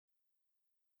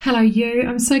Hello, you.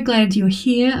 I'm so glad you're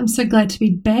here. I'm so glad to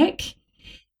be back.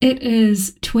 It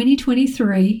is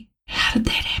 2023. How did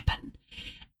that happen?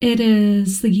 It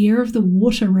is the year of the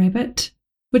water rabbit,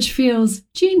 which feels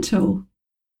gentle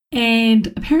and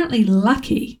apparently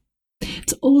lucky.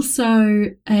 It's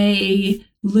also a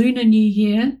lunar new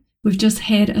year. We've just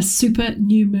had a super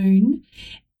new moon,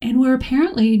 and we're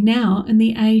apparently now in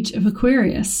the age of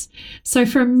Aquarius. So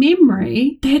from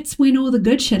memory, that's when all the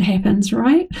good shit happens,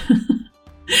 right?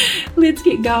 Let's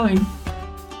get going.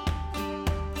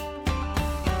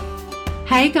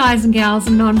 Hey guys and gals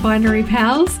and non-binary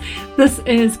pals, this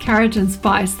is Courage and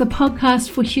Spice, the podcast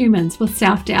for humans with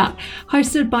self-doubt,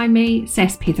 hosted by me,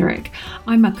 Sass Petherick.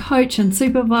 I'm a coach and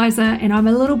supervisor, and I'm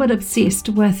a little bit obsessed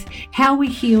with how we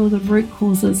heal the root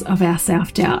causes of our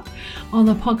self-doubt. On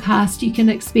the podcast, you can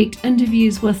expect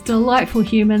interviews with delightful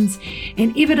humans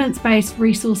and evidence-based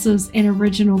resources and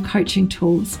original coaching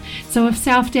tools. So if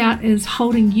self-doubt is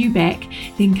holding you back,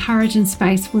 then Courage and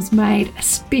Space was made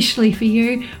especially for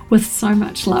you with so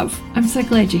much love. I'm so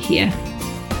glad you're here.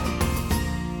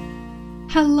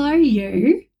 Hello,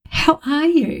 you. How are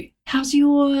you? How's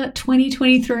your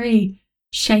 2023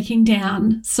 shaking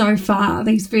down so far,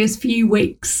 these first few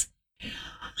weeks?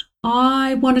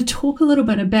 I want to talk a little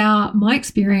bit about my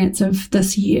experience of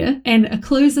this year, and a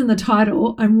clue's in the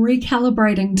title. I'm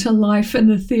recalibrating to life in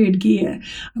the third gear.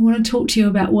 I want to talk to you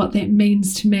about what that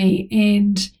means to me,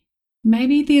 and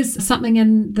maybe there's something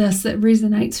in this that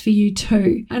resonates for you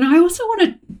too. And I also want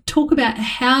to talk about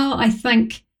how I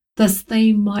think this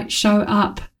theme might show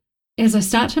up as I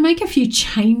start to make a few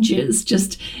changes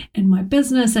just in my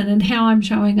business and in how I'm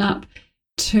showing up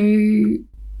to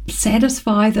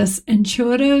satisfy this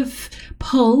intuitive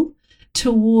pull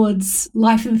towards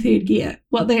life in third gear,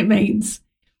 what that means.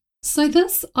 So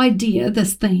this idea,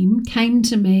 this theme came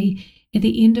to me at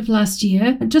the end of last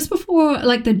year, just before,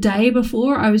 like the day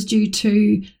before I was due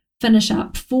to finish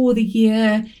up for the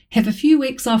year, have a few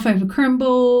weeks off over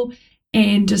Crimble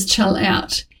and just chill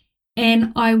out.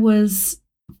 And I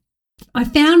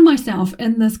found myself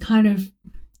in this kind of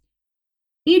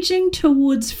edging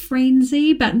towards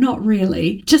frenzy, but not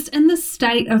really, just in this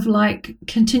state of like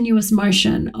continuous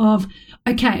motion of,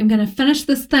 okay, I'm going to finish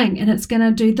this thing and it's going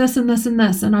to do this and this and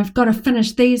this, and I've got to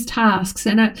finish these tasks.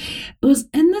 And it was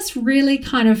in this really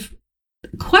kind of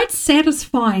quite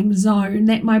satisfying zone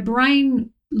that my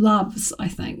brain loves, I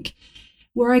think,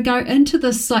 where I go into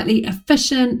this slightly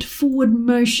efficient forward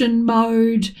motion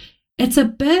mode. It's a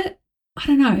bit, I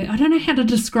don't know how to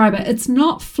describe it. It's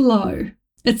not flow,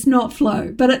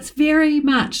 but it's very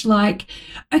much like,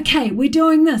 okay, we're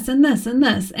doing this and this and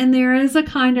this. And there's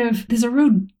a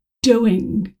real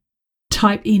doing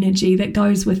type energy that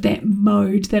goes with that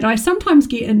mode that I sometimes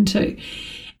get into.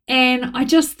 And I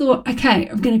just thought, okay,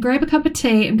 I'm going to grab a cup of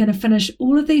tea. I'm going to finish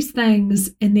all of these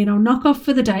things and then I'll knock off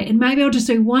for the day. And maybe I'll just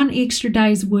do one extra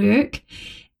day's work.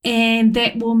 And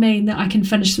that will mean that I can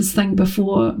finish this thing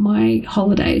before my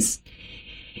holidays.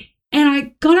 And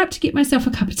I got up to get myself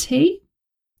a cup of tea.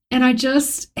 And I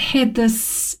just had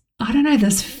this,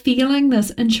 this feeling, this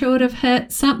intuitive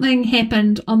hit. Something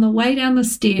happened on the way down the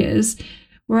stairs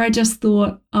where I just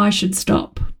thought I should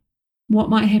stop.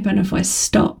 What might happen if I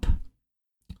stop?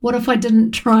 What if I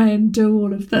didn't try and do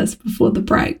all of this before the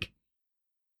break?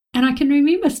 And I can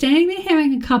remember standing there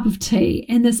having a cup of tea,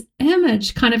 and this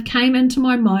image kind of came into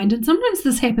my mind. And sometimes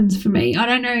this happens for me. I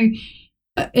don't know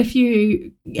if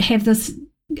you have this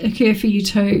occur for you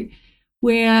too,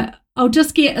 where I'll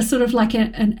just get a sort of like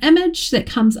an image that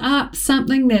comes up,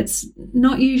 something that's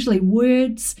not usually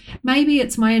words. Maybe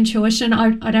it's my intuition.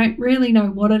 I don't really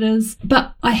know what it is.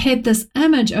 But I had this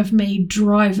image of me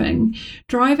driving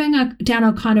down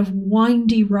a kind of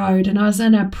windy road, and I was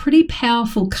in a pretty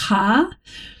powerful car.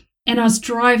 And I was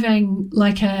driving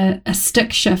like a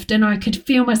stick shift, and I could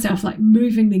feel myself like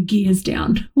moving the gears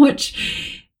down,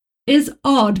 which is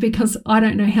odd because I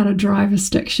don't know how to drive a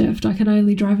stick shift. I can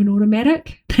only drive an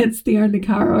automatic. That's the only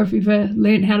car I've ever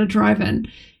learned how to drive in.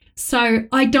 So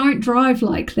I don't drive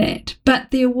like that.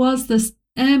 But there was this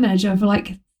image of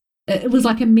like, it was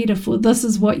like a metaphor. This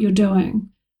is what you're doing.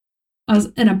 I was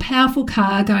in a powerful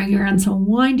car going around some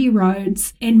windy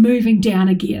roads and moving down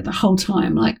a gear the whole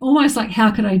time, like almost like,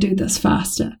 how could I do this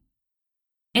faster?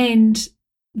 And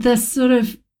this sort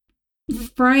of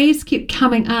phrase kept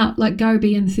coming up, like, go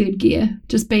be in third gear,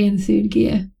 just be in third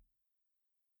gear,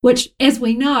 which, as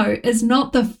we know, is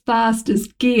not the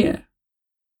fastest gear,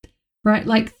 right?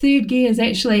 Like third gear is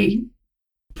actually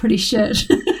pretty shit.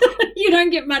 You don't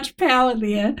get much power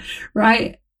there,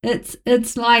 right?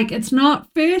 It's like, it's not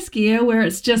first gear where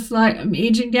it's just like I'm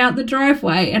edging down the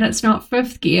driveway, and it's not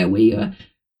fifth gear where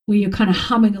where you're kind of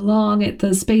humming along at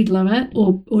the speed limit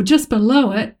or just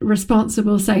below it,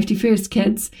 responsible safety first,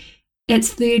 kids.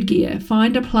 It's third gear.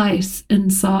 Find a place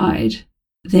inside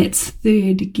that's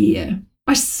third gear.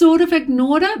 I sort of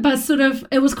ignored it, but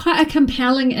it was quite a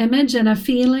compelling image and a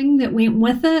feeling that went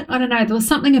with it. I don't know, there was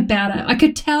something about it. I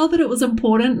could tell that it was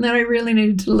important and that I really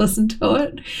needed to listen to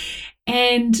it.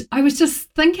 And I was just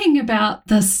thinking about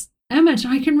this image.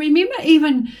 I can remember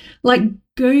even like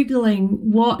Googling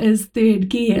what is third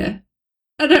gear.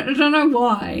 I don't know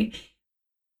why.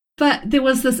 But there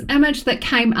was this image that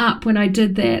came up when I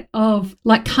did that of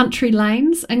like country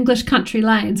lanes, English country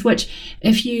lanes, which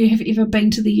if you have ever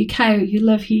been to the UK or you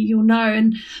live here, you'll know.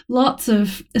 And lots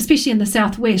of, especially in the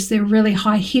southwest, there are really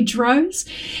high hedgerows.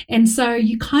 And so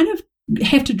you kind of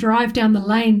have to drive down the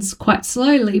lanes quite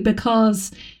slowly because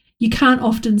you can't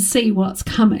often see what's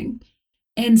coming.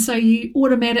 And so you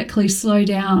automatically slow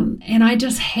down. And I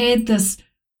just had this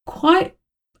quite,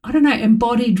 I don't know,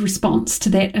 embodied response to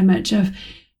that image of,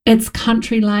 it's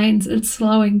country lanes, it's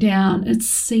slowing down, it's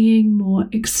seeing more,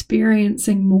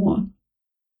 experiencing more.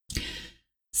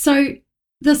 So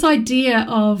this idea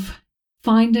of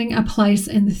finding a place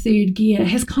in the third gear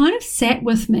has kind of sat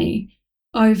with me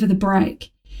over the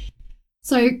break.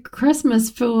 So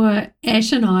Christmas for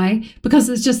Ash and I, because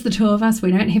it's just the two of us, we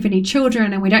don't have any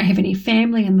children and we don't have any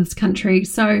family in this country.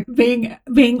 So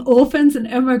being orphans and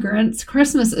immigrants,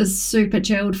 Christmas is super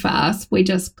chilled for us. We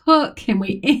just cook and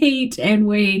we eat and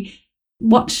we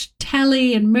watch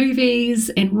telly and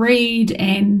movies and read,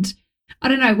 and I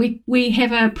don't know, we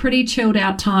have a pretty chilled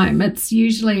out time. It's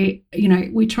usually,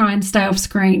 we try and stay off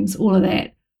screens, all of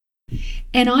that.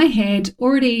 And I had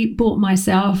already bought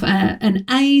myself an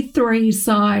A3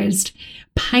 sized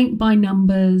paint by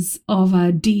numbers of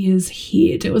a deer's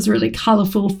head. It was really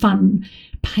colourful, fun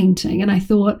painting. And I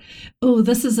thought, oh,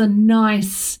 this is a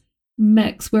nice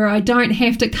mix where I don't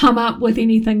have to come up with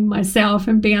anything myself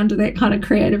and be under that kind of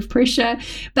creative pressure.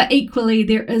 But equally,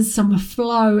 there is some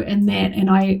flow in that. And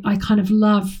I kind of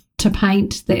love to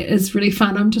paint. That is really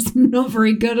fun. I'm just not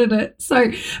very good at it.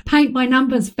 So paint by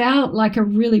numbers felt like a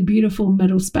really beautiful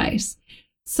middle space.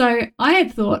 So I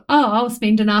had thought, I'll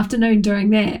spend an afternoon doing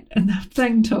that. And the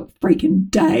thing took freaking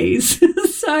days.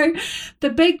 So the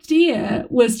big deer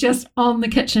was just on the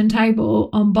kitchen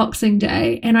table on Boxing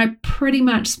Day. And I pretty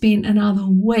much spent another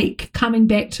week coming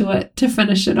back to it to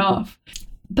finish it off.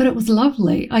 But it was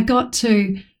lovely. I got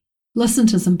to listen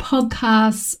to some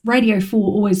podcasts. Radio 4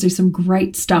 always do some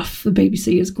great stuff. The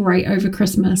BBC is great over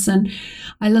Christmas. And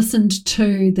I listened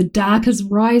to The Dark is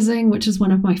Rising, which is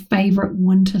one of my favourite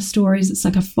winter stories. It's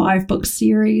like a 5-book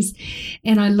series.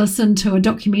 And I listened to a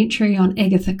documentary on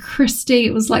Agatha Christie.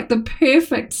 It was like the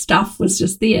perfect stuff was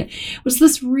just there. It was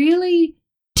this really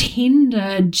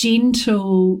tender,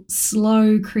 gentle,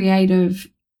 slow, creative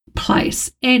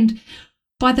place. And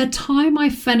by the time I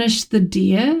finished The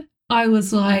Deer, I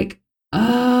was like,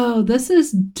 oh, this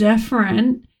is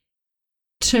different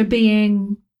to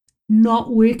being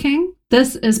not working.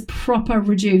 This is proper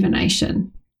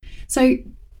rejuvenation. So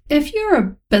if you're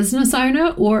a business owner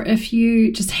or if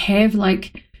you just have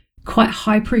like quite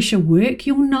high pressure work,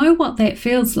 you'll know what that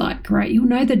feels like, right? You'll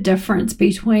know the difference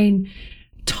between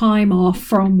time off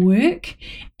from work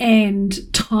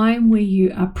and time where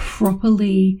you are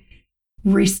properly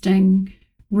resting,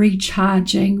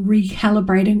 recharging,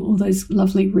 recalibrating, all those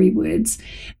lovely rewords.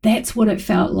 That's what it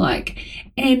felt like.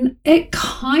 And it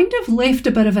kind of left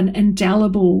a bit of an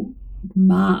indelible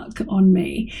mark on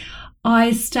me.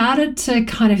 I started to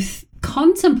kind of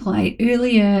contemplate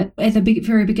earlier at the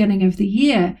very beginning of the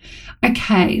year,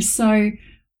 okay, so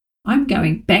I'm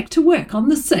going back to work on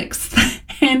the 6th.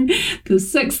 And the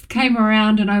 6th came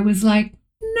around and I was like,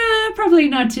 no, probably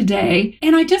not today.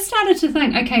 And I just started to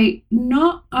think, okay,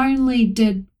 not only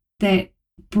did that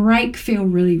break feel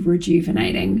really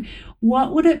rejuvenating,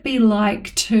 what would it be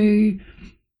like to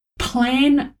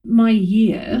plan my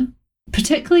year,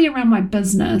 particularly around my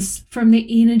business, from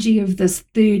the energy of this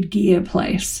third gear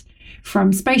place,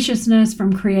 from spaciousness,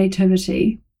 from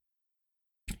creativity?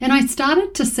 And I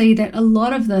started to see that a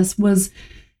lot of this was,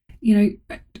 and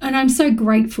I'm so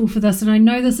grateful for this, and I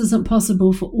know this isn't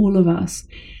possible for all of us,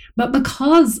 but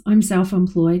because I'm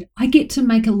self-employed, I get to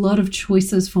make a lot of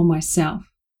choices for myself.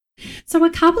 So a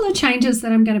couple of changes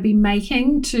that I'm going to be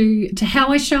making to how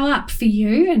I show up for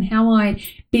you and how I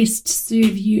best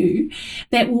serve you,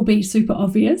 that will be super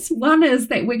obvious. One is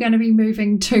that we're going to be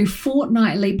moving to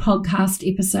fortnightly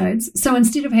podcast episodes. So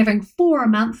instead of having 4 a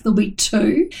month, there'll be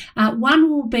 2. One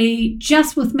will be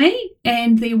just with me,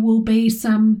 and there will be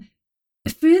some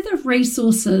further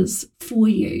resources for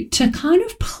you to kind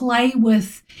of play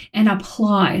with and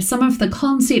apply some of the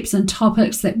concepts and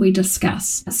topics that we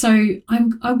discuss. So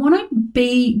I want to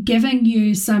be giving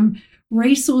you some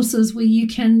resources where you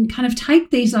can kind of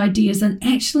take these ideas and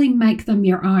actually make them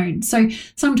your own. So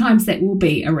sometimes that will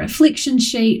be a reflection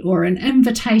sheet or an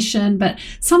invitation, but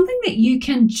something that you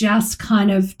can just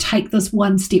kind of take this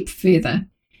one step further.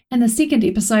 And the second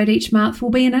episode each month will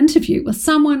be an interview with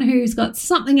someone who's got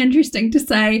something interesting to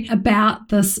say about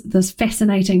this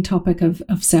fascinating topic of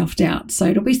self-doubt. So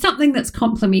it'll be something that's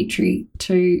complementary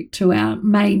to our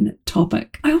main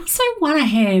topic. I also want to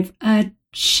have a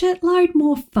shitload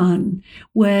more fun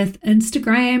with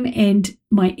Instagram and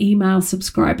my email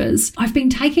subscribers. I've been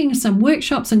taking some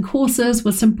workshops and courses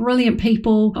with some brilliant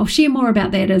people. I'll share more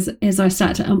about that as I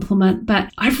start to implement,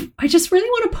 but I just really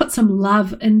want to put some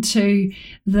love into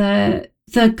the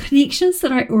connections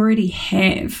that I already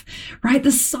have, right?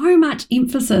 There's so much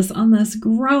emphasis on this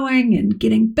growing and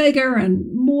getting bigger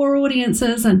and more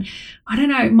audiences. And I don't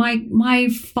know, my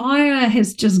fire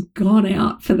has just gone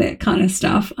out for that kind of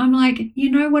stuff. I'm like,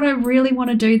 you know what I really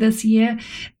want to do this year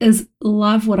is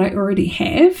love what I already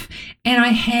have. And I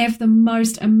have the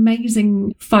most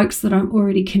amazing folks that I'm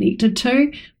already connected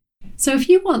to. So if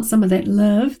you want some of that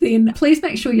love, then please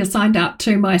make sure you're signed up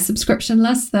to my subscription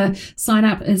list. The sign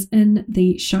up is in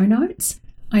the show notes.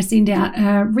 I send out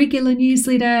a regular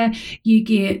newsletter. You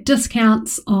get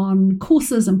discounts on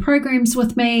courses and programs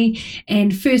with me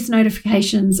and first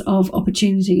notifications of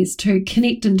opportunities to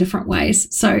connect in different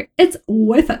ways. So it's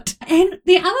worth it. And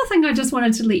the other thing I just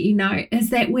wanted to let you know is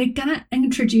that we're going to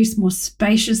introduce more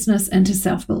spaciousness into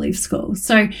Self-Belief School.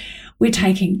 So we're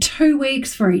taking 2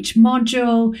 weeks for each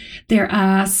module. There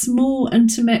are small,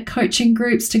 intimate coaching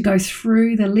groups to go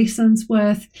through the lessons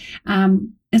with.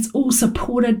 It's all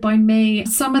supported by me.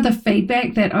 Some of the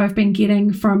feedback that I've been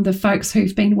getting from the folks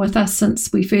who've been with us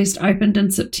since we first opened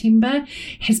in September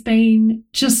has been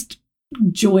just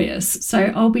joyous.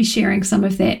 So I'll be sharing some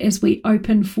of that as we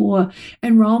open for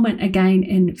enrollment again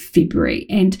in February.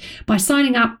 And by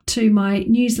signing up to my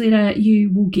newsletter,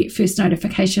 you will get first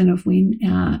notification of when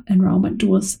our enrollment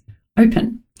doors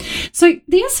open. So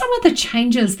there's some of the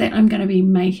changes that I'm going to be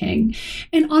making.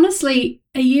 And honestly,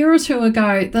 a year or two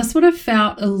ago, this would have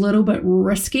felt a little bit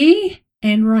risky.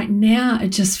 And right now, it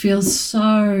just feels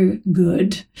so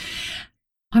good.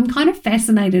 I'm kind of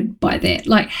fascinated by that,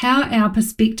 like how our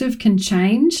perspective can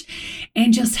change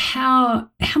and just how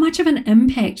much of an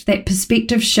impact that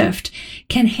perspective shift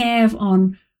can have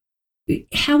on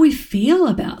how we feel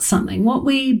about something, what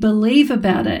we believe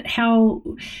about it, how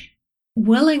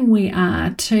willing we are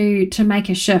to make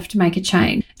a shift, make a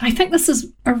change. I think this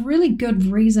is a really good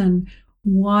reason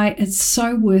why it's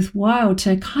so worthwhile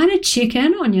to kind of check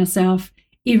in on yourself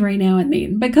every now and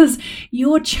then, because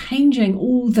you're changing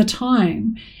all the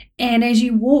time. And as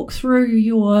you walk through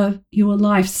your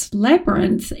life's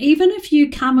labyrinth, even if you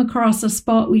come across a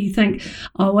spot where you think,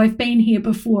 oh, I've been here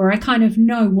before, I kind of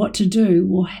know what to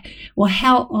do, or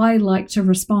how I like to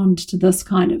respond to this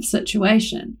kind of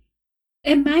situation.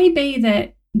 It may be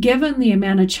that given the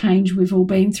amount of change we've all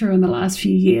been through in the last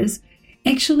few years,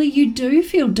 actually you do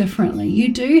feel differently.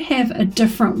 You do have a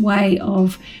different way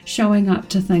of showing up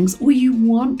to things, or you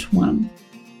want one.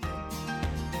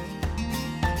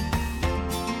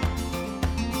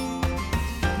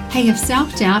 Hey, if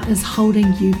self-doubt is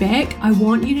holding you back, I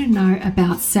want you to know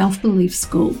about Self-Belief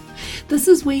School. This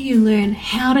is where you learn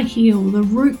how to heal the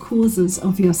root causes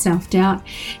of your self-doubt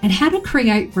and how to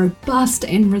create robust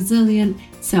and resilient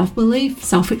self-belief,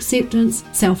 self-acceptance,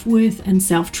 self-worth, and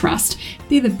self-trust.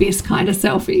 They're the best kind of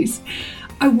selfies.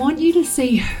 I want you to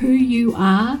see who you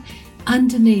are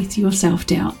underneath your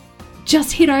self-doubt.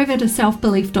 Just head over to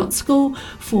selfbelief.school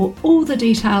for all the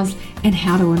details and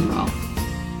how to enroll.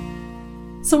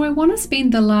 So I want to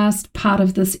spend the last part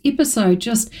of this episode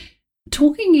just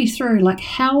talking you through like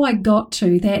how I got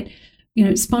to that,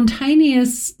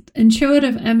 spontaneous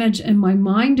intuitive image in my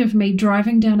mind of me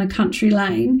driving down a country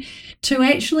lane to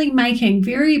actually making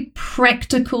very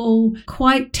practical,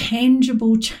 quite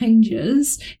tangible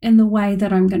changes in the way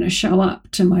that I'm going to show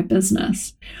up to my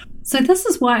business. So this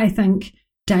is why I think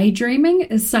daydreaming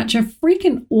is such a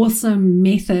freaking awesome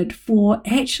method for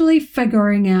actually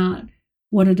figuring out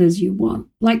what it is you want.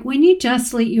 Like when you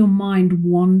just let your mind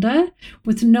wander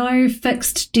with no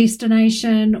fixed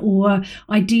destination or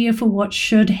idea for what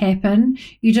should happen,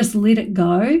 you just let it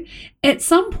go. At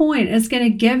some point, it's going to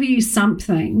give you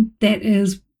something that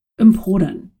is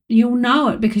important. You'll know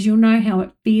it because you'll know how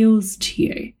it feels to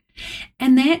you.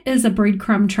 And that is a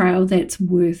breadcrumb trail that's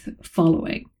worth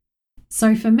following.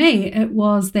 So for me, it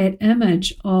was that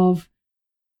image of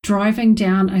driving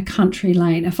down a country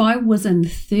lane, if I was in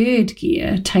third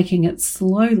gear, taking it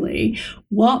slowly,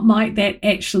 what might that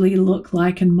actually look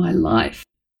like in my life?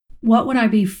 What would I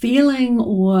be feeling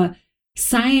or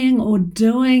saying or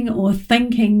doing or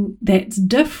thinking that's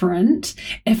different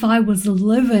if I was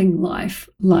living life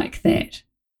like that?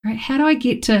 Right? How do I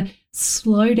get to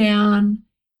slow down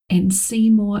and see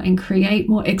more and create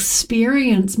more,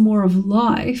 experience more of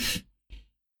life,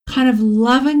 kind of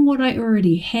loving what I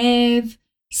already have,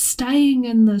 staying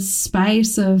in this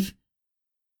space of,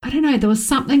 I don't know, there was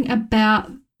something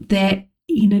about that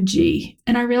energy.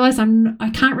 And I realize I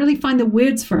can't really find the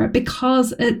words for it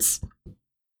because it's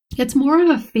more of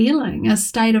a feeling, a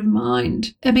state of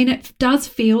mind. I mean, it does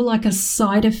feel like a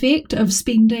side effect of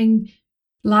spending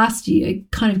last year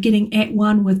kind of getting at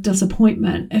one with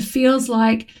disappointment. It feels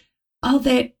like, oh,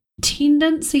 that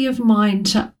tendency of mine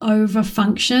to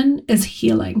overfunction is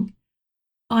healing.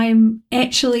 I'm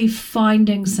actually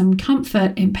finding some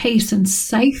comfort and peace and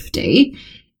safety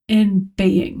in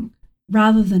being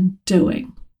rather than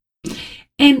doing.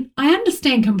 And I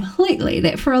understand completely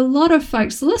that for a lot of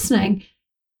folks listening,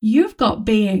 you've got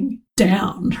being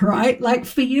down, right? Like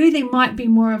for you, there might be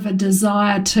more of a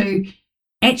desire to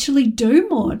actually do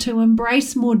more, to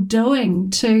embrace more doing,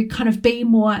 to kind of be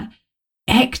more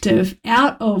active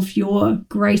out of your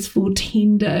graceful,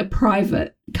 tender,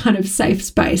 private kind of safe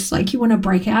space. Like you want to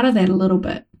break out of that a little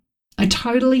bit. I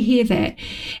totally hear that.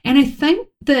 And I think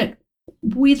that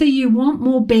whether you want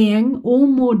more being or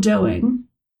more doing,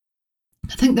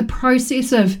 I think the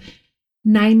process of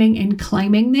naming and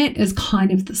claiming that is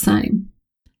kind of the same.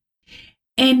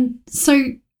 And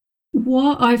so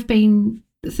what I've been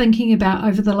thinking about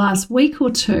over the last week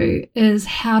or two is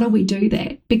how do we do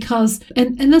that? Because,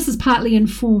 and this is partly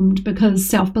informed because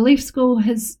Self-Belief School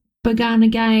has begun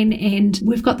again, and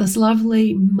we've got this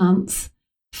lovely month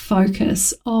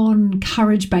focus on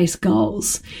courage-based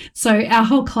goals. So our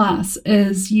whole class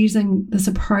is using this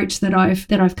approach that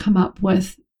I've come up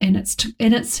with, and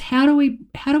it's how do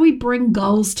we bring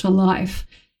goals to life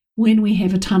when we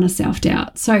have a ton of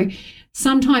self-doubt. So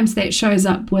sometimes that shows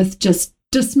up with just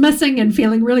dismissing and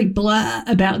feeling really blah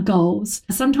about goals.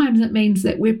 Sometimes it means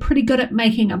that we're pretty good at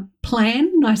making a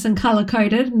plan, nice and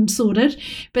color-coded and sorted,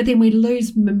 but then we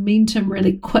lose momentum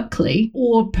really quickly,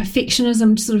 or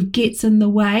perfectionism sort of gets in the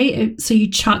way, so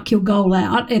you chuck your goal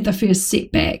out at the first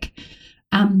setback.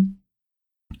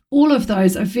 All of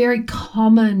those are very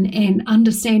common and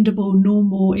understandable,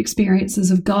 normal experiences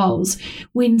of goals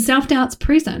when self-doubt's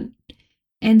present.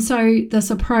 And so this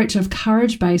approach of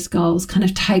courage-based goals kind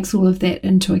of takes all of that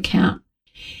into account.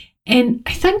 And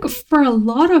I think for a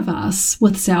lot of us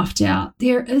with self-doubt,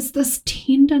 there is this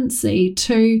tendency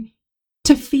to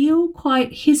feel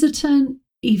quite hesitant,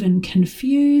 even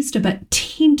confused, a bit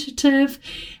tentative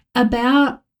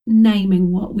about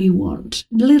naming what we want,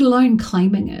 let alone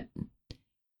claiming it.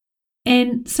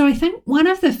 And so I think one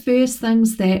of the first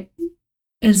things that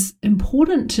is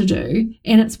important to do,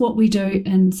 and it's what we do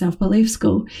in Self-Belief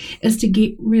School, is to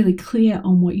get really clear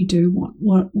on what you do want,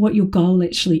 what your goal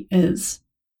actually is.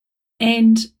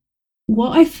 And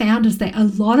what I found is that a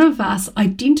lot of us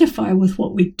identify with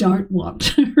what we don't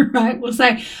want, right? We'll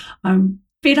say, I'm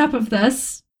fed up of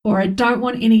this, or I don't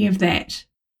want any of that.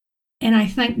 And I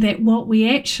think that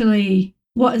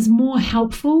what is more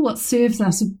helpful, what serves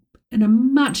us in a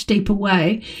much deeper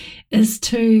way, is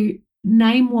to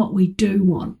name what we do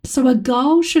want. So a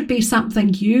goal should be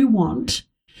something you want.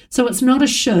 So it's not a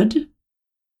should,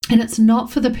 and it's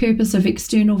not for the purpose of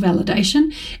external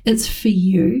validation. It's for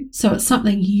you. So it's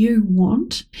something you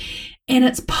want, and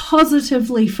it's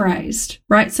positively phrased,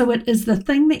 right? So it is the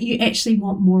thing that you actually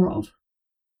want more of.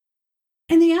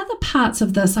 And the other parts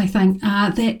of this, I think,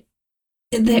 are that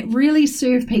really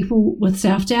serve people with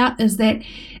self-doubt is that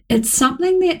it's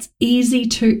something that's easy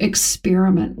to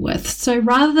experiment with. So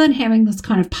rather than having this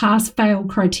kind of pass-fail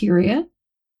criteria,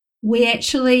 we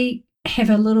actually have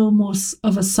a little more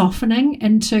of a softening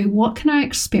into what can I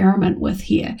experiment with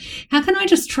here? How can I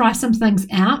just try some things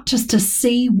out just to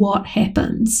see what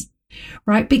happens,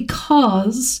 right?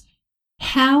 Because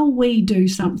how we do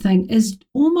something is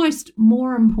almost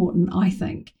more important, I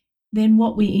think, than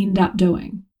what we end up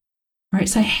doing. Right,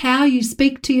 so how you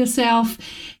speak to yourself,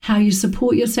 how you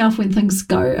support yourself when things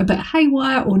go a bit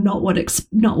haywire or not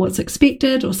what's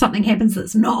expected, or something happens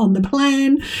that's not on the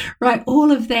plan, right? All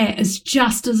of that is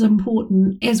just as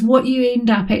important as what you end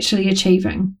up actually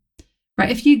achieving,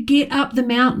 right? If you get up the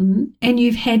mountain and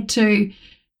you've had to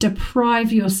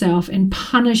deprive yourself and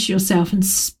punish yourself and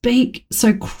speak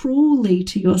so cruelly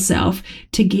to yourself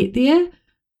to get there,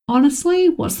 honestly,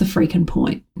 what's the freaking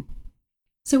point?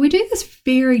 So we do this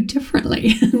very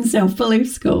differently in Self-Belief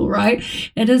School, right?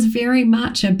 It is very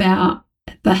much about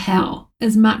the how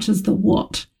as much as the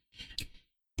what.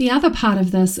 The other part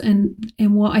of this, and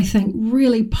what I think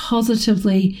really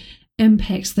positively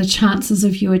impacts the chances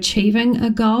of you achieving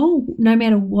a goal, no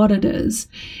matter what it is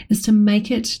to make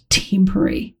it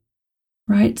temporary,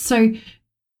 right? So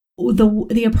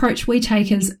the approach we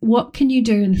take is, what can you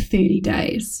do in 30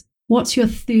 days? What's your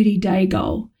 30-day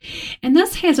goal? And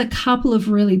this has a couple of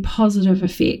really positive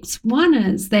effects. One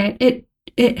is that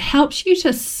it helps you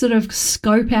to sort of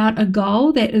scope out a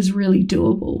goal that is really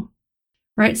doable,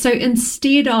 right? So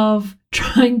instead of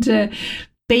trying to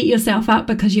beat yourself up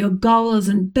because your goal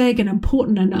isn't big and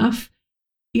important enough,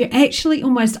 you actually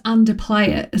almost underplay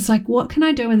it. It's like, what can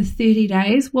I do in 30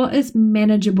 days? What is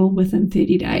manageable within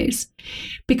 30 days?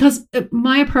 Because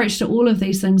my approach to all of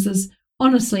these things is,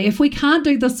 honestly, if we can't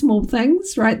do the small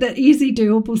things, right, the easy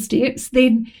doable steps,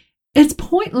 then it's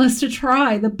pointless to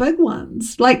try the big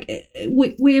ones. Like,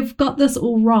 we've got this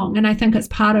all wrong. And I think it's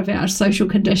part of our social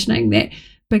conditioning that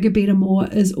bigger, better, more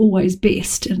is always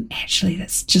best. And actually,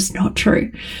 that's just not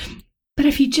true. But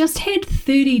if you just had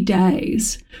 30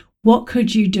 days, what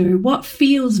could you do? What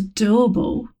feels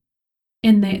doable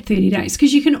in that 30 days?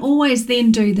 Because you can always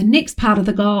then do the next part of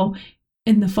the goal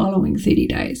in the following 30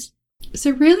 days.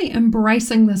 So really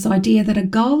embracing this idea that a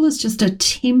goal is just a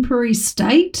temporary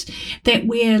state, that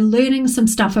we're learning some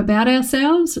stuff about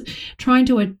ourselves, trying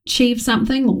to achieve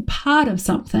something or part of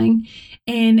something.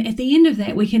 And at the end of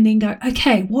that, we can then go,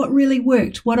 okay, what really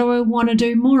worked? What do I want to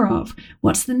do more of?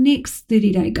 What's the next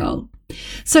 30-day goal?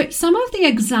 So some of the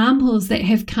examples that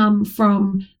have come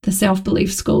from the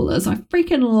Self-Belief School is, I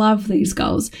freaking love these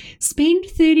goals. Spend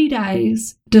 30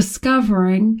 days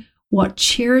discovering what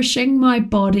cherishing my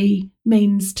body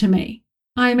means to me.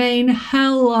 I mean,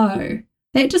 hello.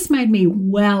 That just made me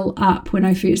well up when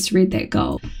I first read that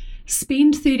goal.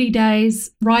 Spend 30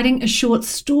 days writing a short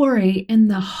story in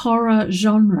the horror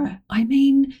genre. I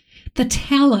mean, the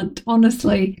talent,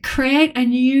 honestly. Create a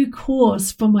new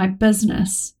course for my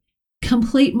business.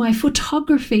 Complete my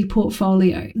photography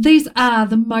portfolio. These are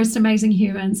the most amazing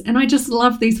humans, and I just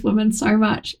love these women so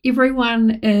much.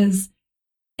 Everyone is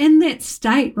in that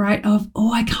state, right, of,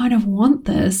 oh, I kind of want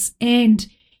this, and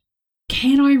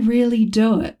can I really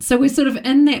do it? So we're sort of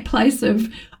in that place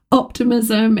of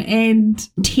optimism and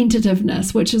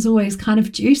tentativeness, which is always kind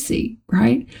of juicy,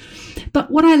 right?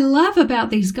 But what I love about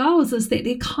these goals is that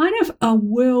they're kind of a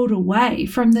world away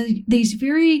from these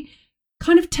very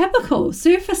kind of typical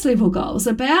surface level goals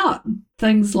about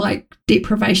things like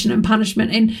deprivation and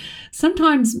punishment, and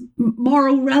sometimes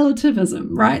moral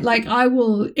relativism, right? Like, I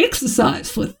will exercise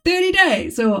for 30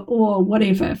 days or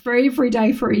whatever, for every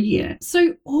day for a year.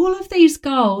 So all of these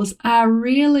goals are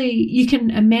really, you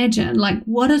can imagine, like,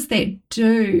 what does that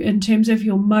do in terms of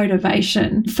your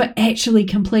motivation for actually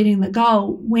completing the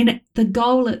goal when the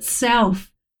goal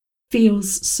itself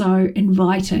feels so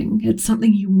inviting? It's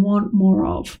something you want more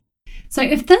of. So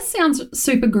if this sounds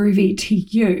super groovy to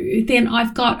you, then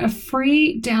I've got a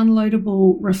free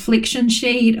downloadable reflection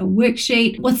sheet, a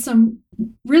worksheet with some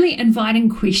really inviting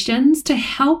questions to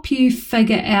help you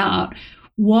figure out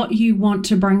what you want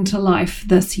to bring to life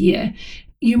this year.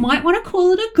 You might want to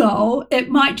call it a goal. It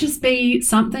might just be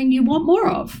something you want more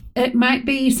of. It might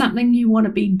be something you want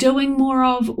to be doing more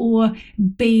of or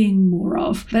being more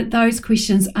of. But those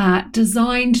questions are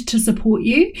designed to support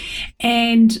you,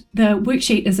 and the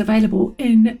worksheet is available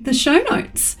in the show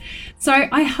notes. So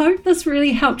I hope this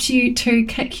really helps you to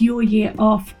kick your year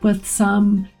off with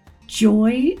some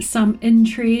joy, some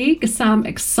intrigue, some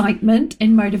excitement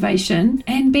and motivation,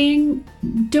 and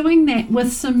doing that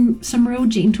with some real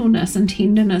gentleness and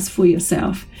tenderness for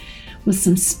yourself, with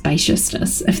some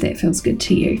spaciousness, if that feels good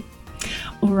to you.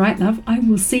 All right, love, I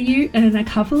will see you in a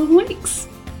couple of weeks.